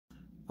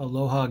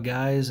Aloha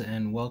guys,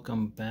 and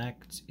welcome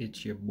back.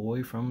 It's your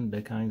boy from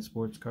Da-kine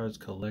Sports Cards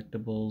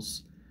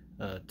Collectibles.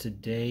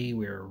 Today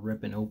we're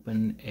ripping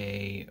open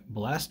a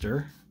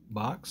blaster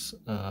box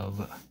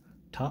of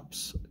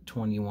Topps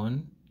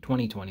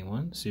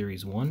 2021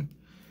 Series 1.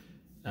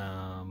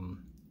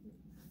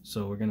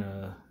 So we're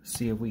gonna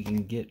see if we can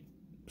get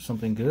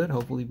something good.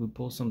 Hopefully we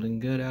pull something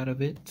good out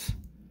of it.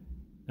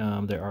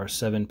 There are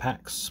 7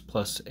 packs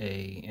plus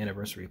a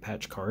anniversary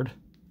patch card.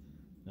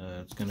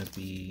 It's going to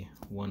be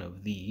one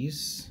of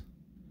these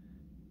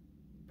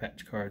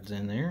patch cards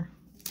in there.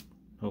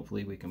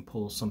 Hopefully we can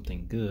pull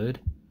something good.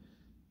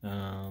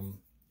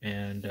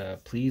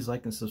 Please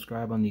like and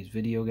subscribe on these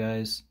videos,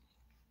 guys.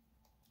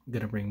 I'm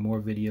going to bring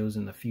more videos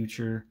in the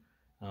future.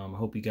 I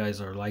hope you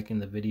guys are liking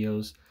the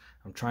videos.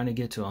 I'm trying to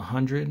get to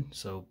 100,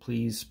 so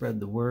please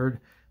spread the word.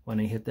 When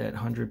I hit that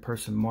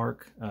 100-person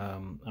mark,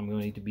 I'm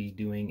going to be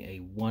doing a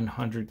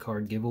 100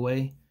 card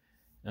giveaway.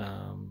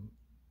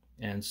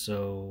 And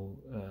so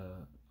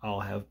I'll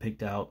have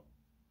picked out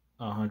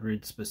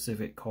 100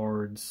 specific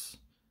cards.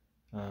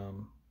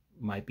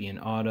 Might be an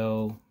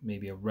auto,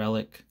 maybe a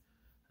relic,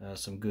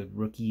 some good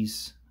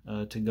rookies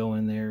to go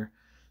in there.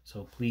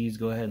 So please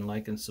go ahead and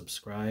like and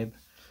subscribe.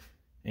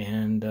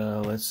 And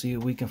let's see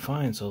what we can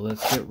find. So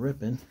let's get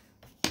ripping.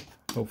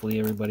 Hopefully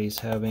everybody's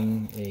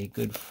having a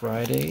good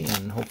Friday,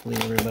 and hopefully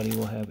everybody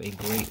will have a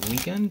great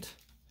weekend.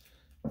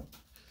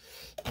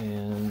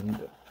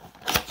 And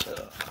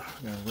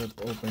I'm gonna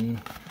rip open.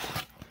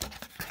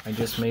 I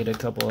just made a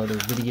couple other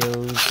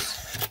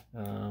videos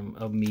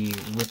of me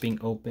ripping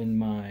open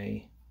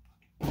my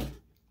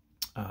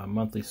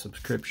monthly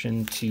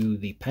subscription to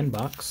the pen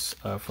box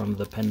from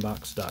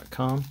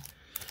thepenbox.com,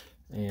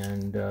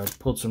 and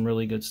pulled some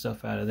really good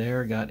stuff out of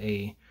there. Got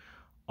a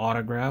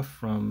autograph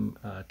from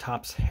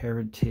Topps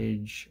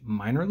Heritage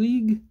Minor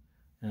League.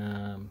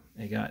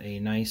 I got a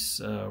nice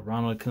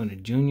Ronald Acuna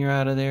Jr.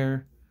 out of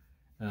there.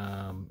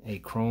 A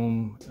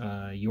chrome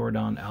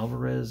Yordan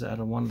Alvarez out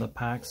of one of the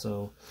packs.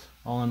 So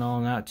all in all,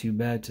 not too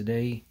bad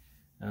today.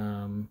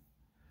 And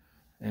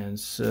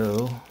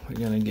so we're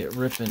gonna get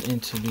ripping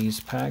into these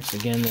packs.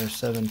 Again, there's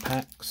 7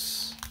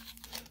 packs,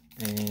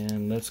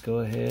 and let's go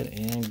ahead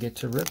and get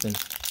to ripping.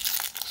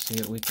 See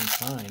what we can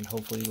find.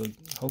 Hopefully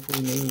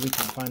maybe we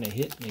can find a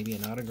hit, maybe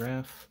an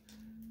autograph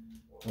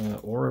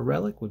or a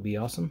relic would be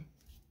awesome.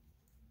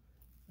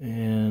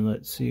 And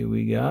let's see,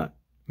 we got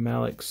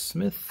Malik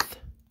Smith,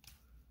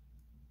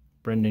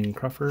 Brendan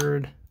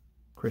Crawford,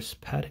 Chris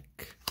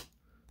Paddock,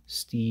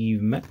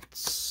 Steve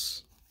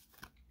Metz.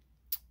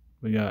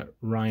 We got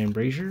Ryan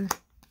Brazier,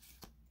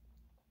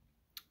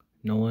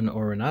 Nolan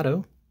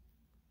Arenado.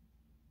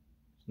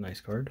 Nice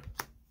card.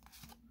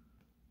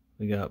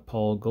 We got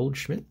Paul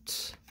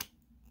Goldschmidt.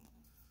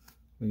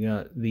 We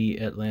got the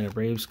Atlanta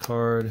Braves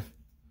card.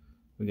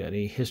 We got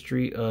a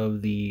history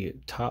of the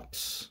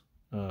Topps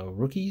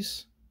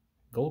rookies,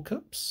 Gold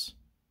Cups.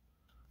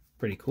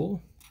 Pretty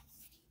cool.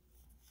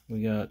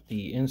 We got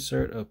the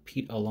insert of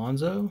Pete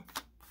Alonso.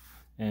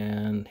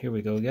 And here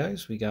we go,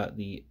 guys. We got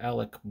the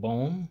Alec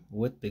Bohm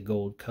with the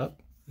Gold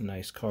Cup.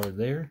 Nice card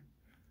there.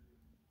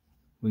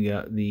 We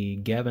got the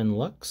Gavin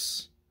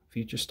Lux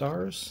Future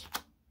Stars.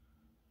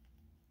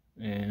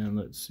 And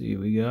let's see,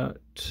 we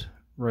got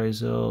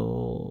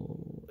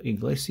Raisel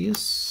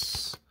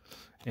Iglesias.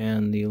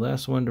 And the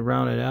last one to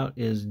round it out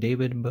is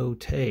David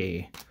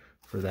Bote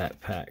for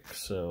that pack.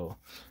 So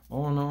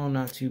all in all,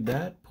 not too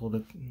bad. Pulled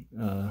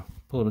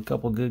a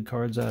couple good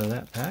cards out of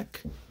that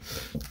pack.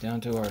 Down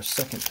to our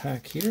second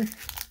pack here.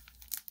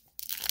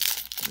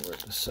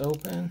 Rip this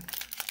open.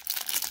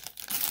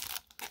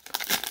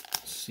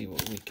 See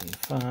what we can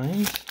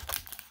find.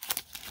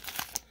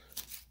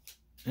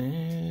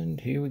 And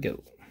here we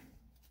go.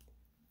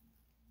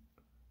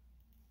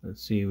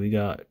 Let's see, we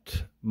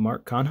got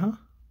Mark Canha,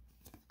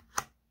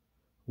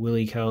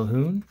 Willie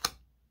Calhoun,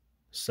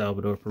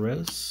 Salvador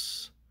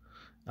Perez,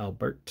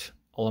 Albert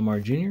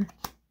Alomar Jr.,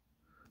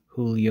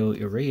 Julio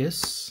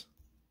Urias,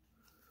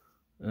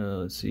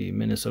 let's see,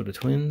 Minnesota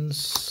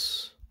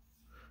Twins,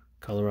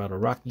 Colorado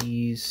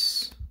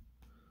Rockies,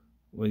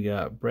 we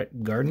got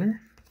Brett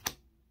Gardner,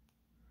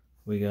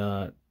 we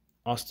got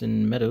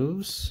Austin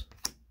Meadows,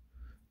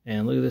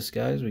 and look at this,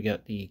 guys, we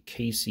got the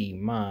Casey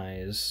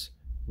Mize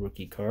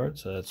rookie card,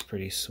 so that's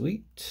pretty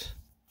sweet.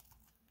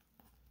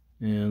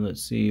 And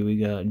let's see, we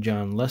got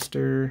John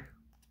Lester,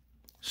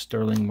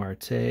 Sterling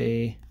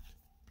Marte,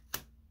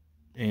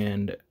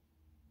 and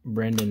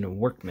Brandon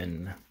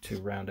Workman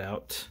to round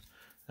out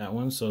that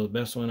one. So the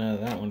best one out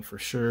of that one for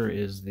sure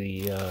is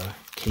the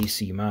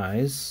Casey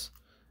Mize.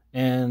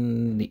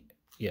 And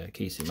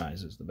Casey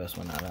Mize is the best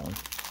one out of that one.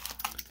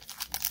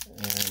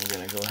 And we're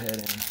going to go ahead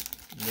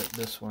and rip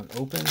this one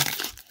open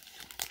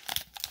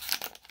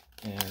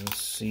and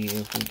see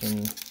if we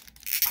can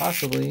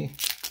possibly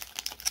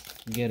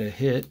get a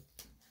hit.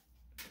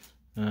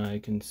 You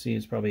can see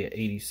it's probably an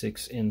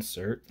 86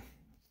 insert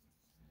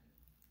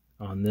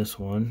on this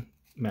one.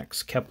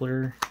 Max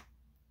Kepler,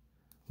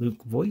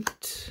 Luke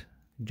Voigt,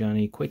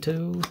 Johnny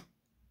Cueto,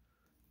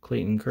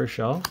 Clayton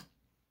Kershaw,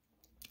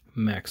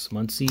 Max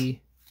Muncy,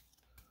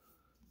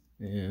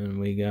 And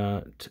we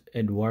got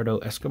Eduardo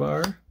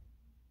Escobar.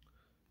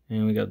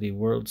 And we got the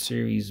World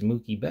Series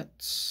Mookie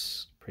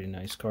Betts. Pretty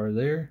nice card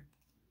there.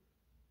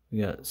 We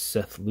got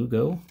Seth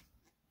Lugo.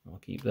 I'll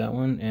keep that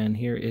one. And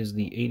here is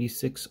the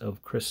 86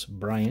 of Chris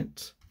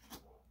Bryant.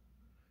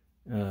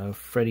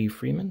 Freddie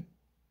Freeman.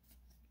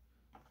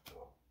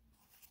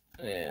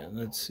 And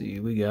let's see,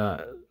 we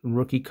got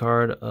rookie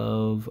card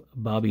of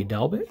Bobby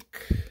Dalbec.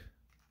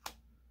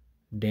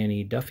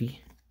 Danny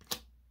Duffy.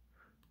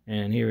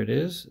 And here it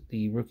is,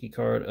 the rookie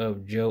card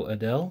of Joe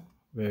Adell.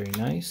 Very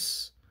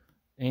nice.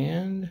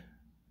 And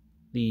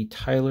the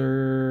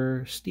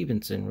Tyler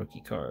Stevenson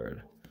rookie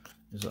card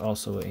is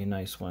also a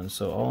nice one.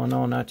 So all in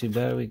all, not too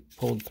bad. We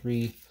pulled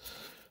 3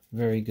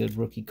 very good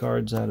rookie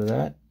cards out of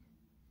that.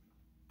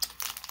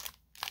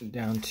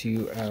 Down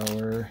to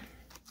our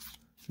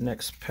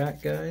next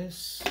pack,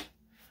 guys.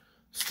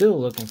 Still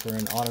looking for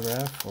an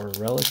autograph or a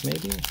relic,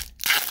 maybe.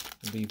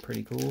 Would be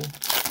pretty cool.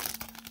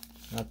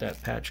 Not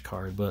that patch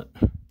card, but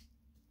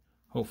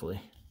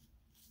hopefully.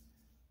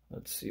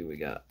 Let's see what we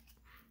got.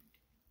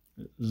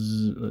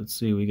 Let's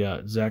see, we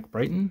got Zach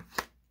Britton,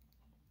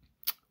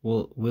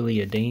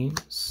 Willie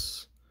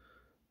Adames,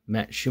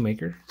 Matt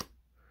Shoemaker,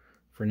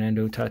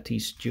 Fernando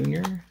Tatis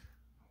Jr.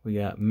 We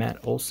got Matt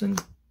Olson.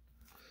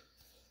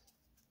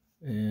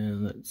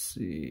 And let's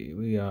see,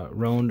 we got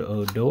Ronald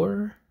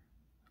Odor,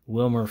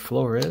 Wilmer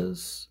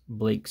Flores,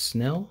 Blake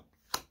Snell,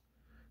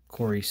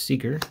 Corey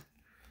Seager.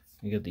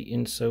 We got the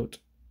insert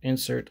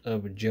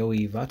of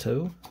Joey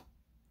Votto.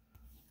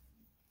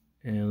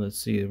 And let's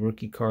see, a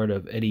rookie card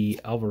of Eddie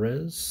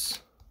Alvarez.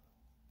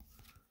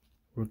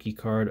 Rookie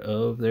card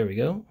of, there we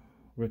go,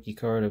 rookie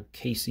card of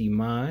Casey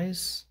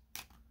Mize.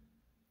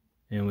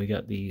 And we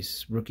got the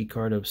rookie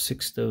card of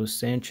Sixto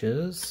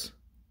Sanchez.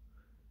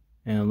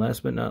 And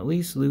last but not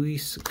least,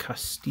 Luis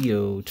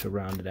Castillo to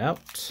round it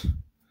out.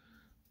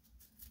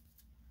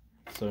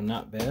 So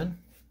not bad.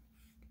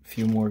 A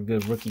few more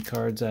good rookie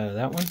cards out of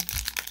that one.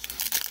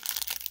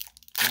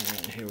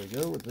 And here we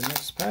go with the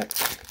next pack.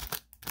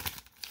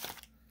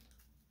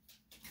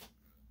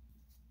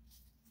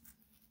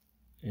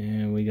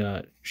 And we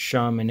got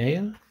Sean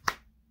Manaea,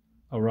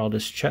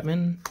 Aroldis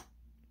Chapman,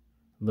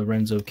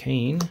 Lorenzo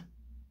Cain,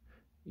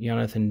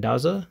 Jonathan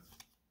Daza,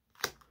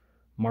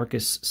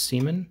 Marcus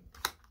Seaman,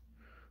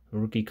 a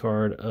rookie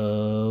card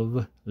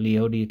of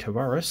Leody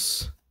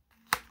Tavares.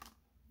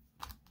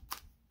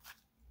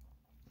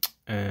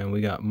 And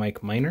we got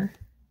Mike Minor.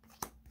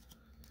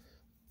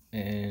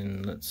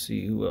 And let's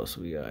see who else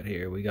we got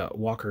here. We got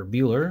Walker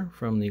Buehler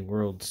from the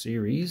World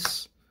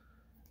Series.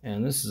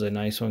 And this is a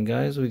nice one,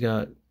 guys. We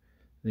got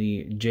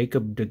the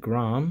Jacob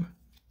deGrom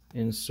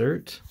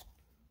insert.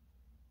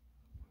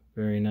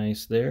 Very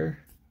nice there.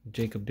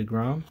 Jacob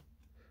deGrom.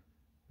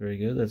 Very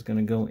good. That's going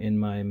to go in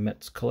my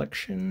Mets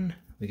collection.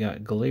 We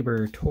got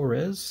Gleyber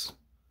Torres,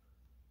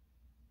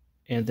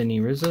 Anthony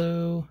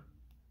Rizzo,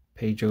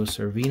 Pedro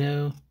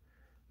Servino,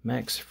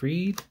 Max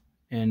Fried,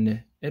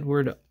 and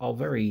Edward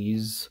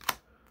Alvarez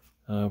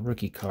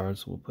rookie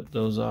cards. We'll put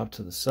those off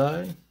to the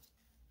side.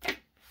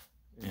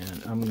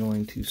 And I'm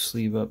going to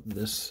sleeve up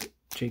this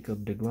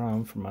Jacob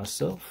deGrom for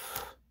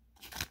myself.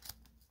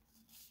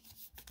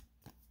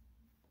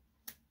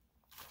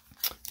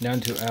 Down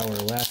to our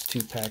last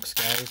 2 packs,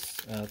 guys.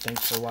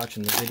 Thanks for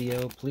watching the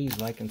video. Please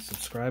like and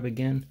subscribe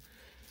again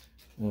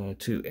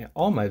to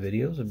all my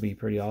videos. Would be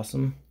pretty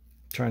awesome.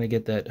 Trying to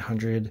get that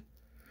 100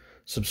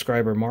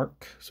 subscriber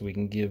mark so we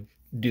can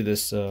do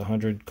this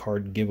 100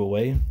 card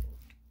giveaway.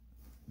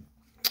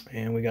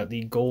 And we got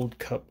the Gold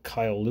Cup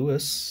Kyle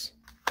Lewis,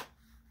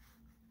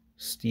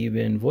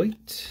 Stephen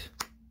Voigt,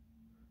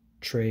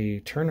 Trey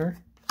Turner,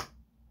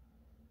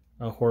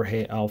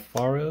 Jorge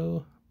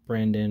Alfaro,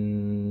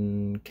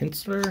 Brandon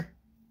Kinsler.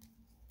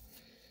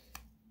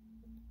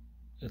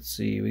 Let's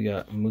see, we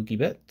got Mookie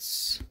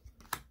Betts,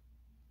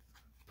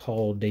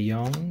 Paul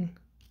DeJong,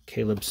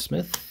 Caleb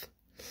Smith,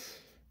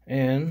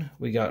 and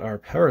we got our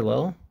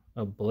parallel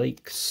of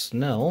Blake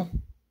Snell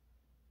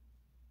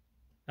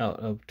out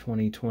of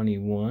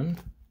 2021.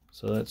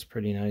 So that's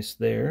pretty nice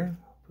there.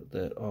 Put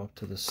that off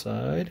to the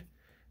side.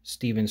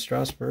 Steven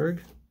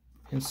Strasburg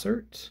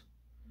insert.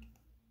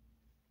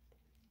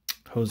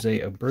 Jose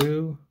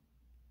Abreu,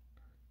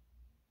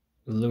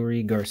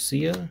 Lurie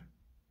Garcia,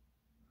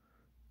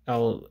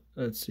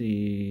 Alberto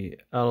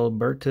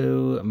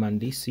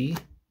Mondesi,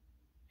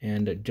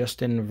 and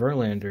Justin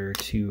Verlander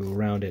to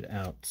round it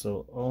out.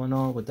 So all in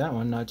all, with that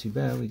one, not too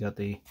bad. We got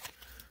the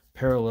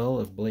parallel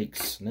of Blake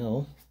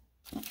Snell.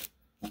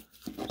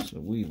 So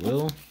we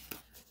will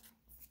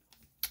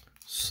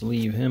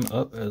sleeve him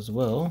up as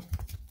well.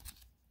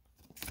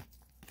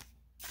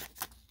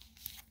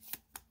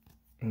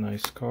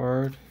 Nice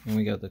card. And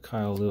we got the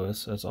Kyle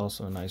Lewis. That's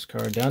also a nice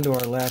card. Down to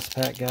our last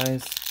pack,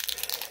 guys.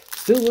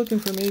 Still looking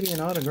for maybe an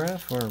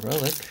autograph or a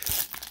relic.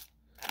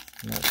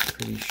 Not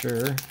pretty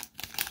sure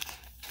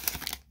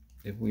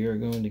if we are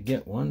going to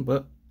get one,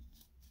 but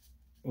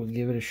we'll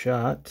give it a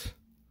shot.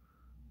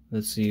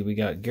 Let's see. We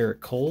got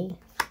Garrett Cole,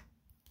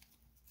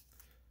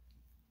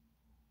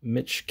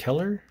 Mitch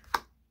Keller.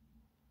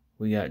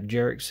 We got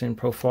Jerickson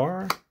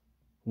Profar,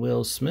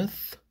 Will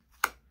Smith,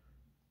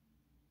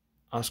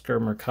 Oscar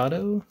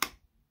Mercado,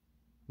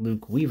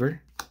 Luke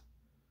Weaver,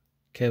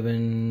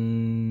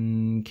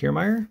 Kevin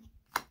Kiermaier,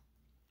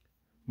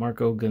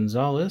 Marco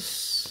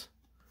Gonzalez,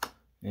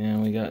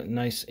 and we got a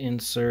nice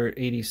insert,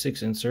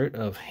 86 insert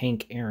of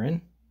Hank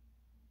Aaron.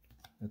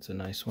 That's a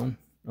nice one.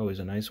 Always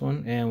a nice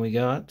one. And we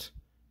got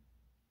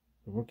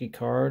the rookie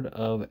card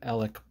of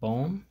Alec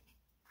Bohm.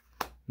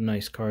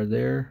 Nice card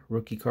there.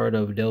 Rookie card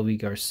of Delvey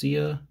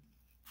Garcia.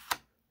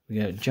 We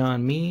got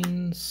John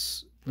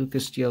Means,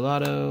 Lucas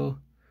Giolotto,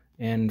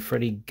 and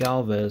Freddie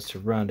Galvez to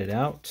round it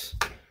out.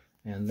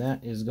 And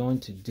that is going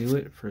to do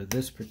it for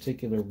this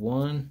particular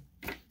one.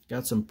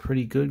 Got some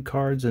pretty good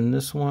cards in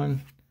this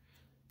one.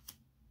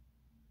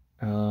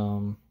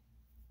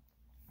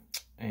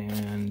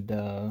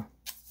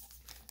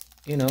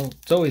 You know,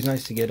 it's always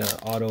nice to get an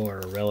auto or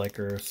a relic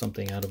or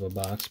something out of a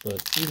box,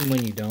 but even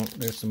when you don't,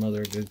 there's some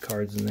other good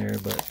cards in there.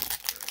 But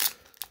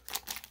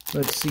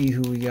let's see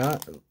who we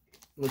got.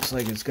 Looks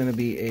like it's going to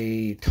be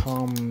a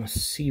Tom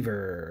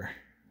Seaver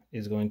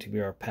is going to be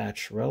our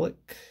patch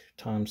relic.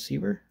 Tom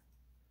Seaver.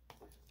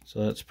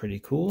 So that's pretty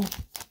cool.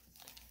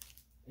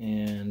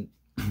 And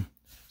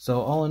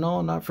so all in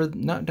all, not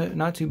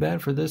too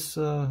bad for this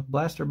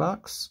blaster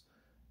box.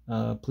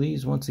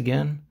 Please, once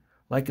again,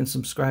 like and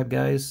subscribe,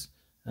 guys.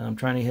 I'm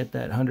trying to hit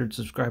that 100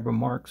 subscriber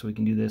mark so we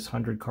can do this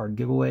 100 card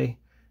giveaway.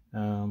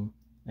 And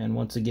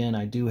once again,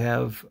 I do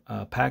have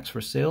packs for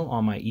sale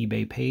on my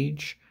eBay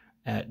page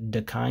at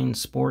Da-kine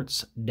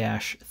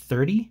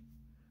Sports-30.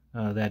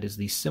 That is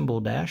the symbol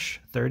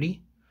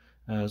 -30.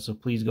 So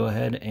please go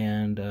ahead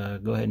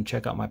and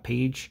check out my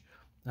page.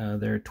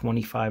 They're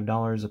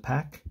 $25 a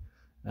pack.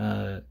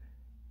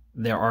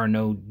 There are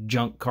no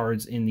junk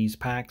cards in these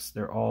packs.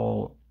 They're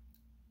all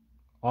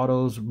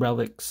autos,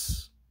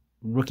 relics,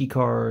 rookie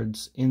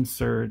cards,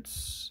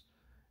 inserts.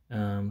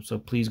 So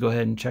please go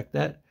ahead and check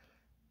that.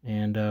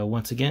 And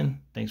once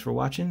again, thanks for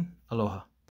watching. Aloha.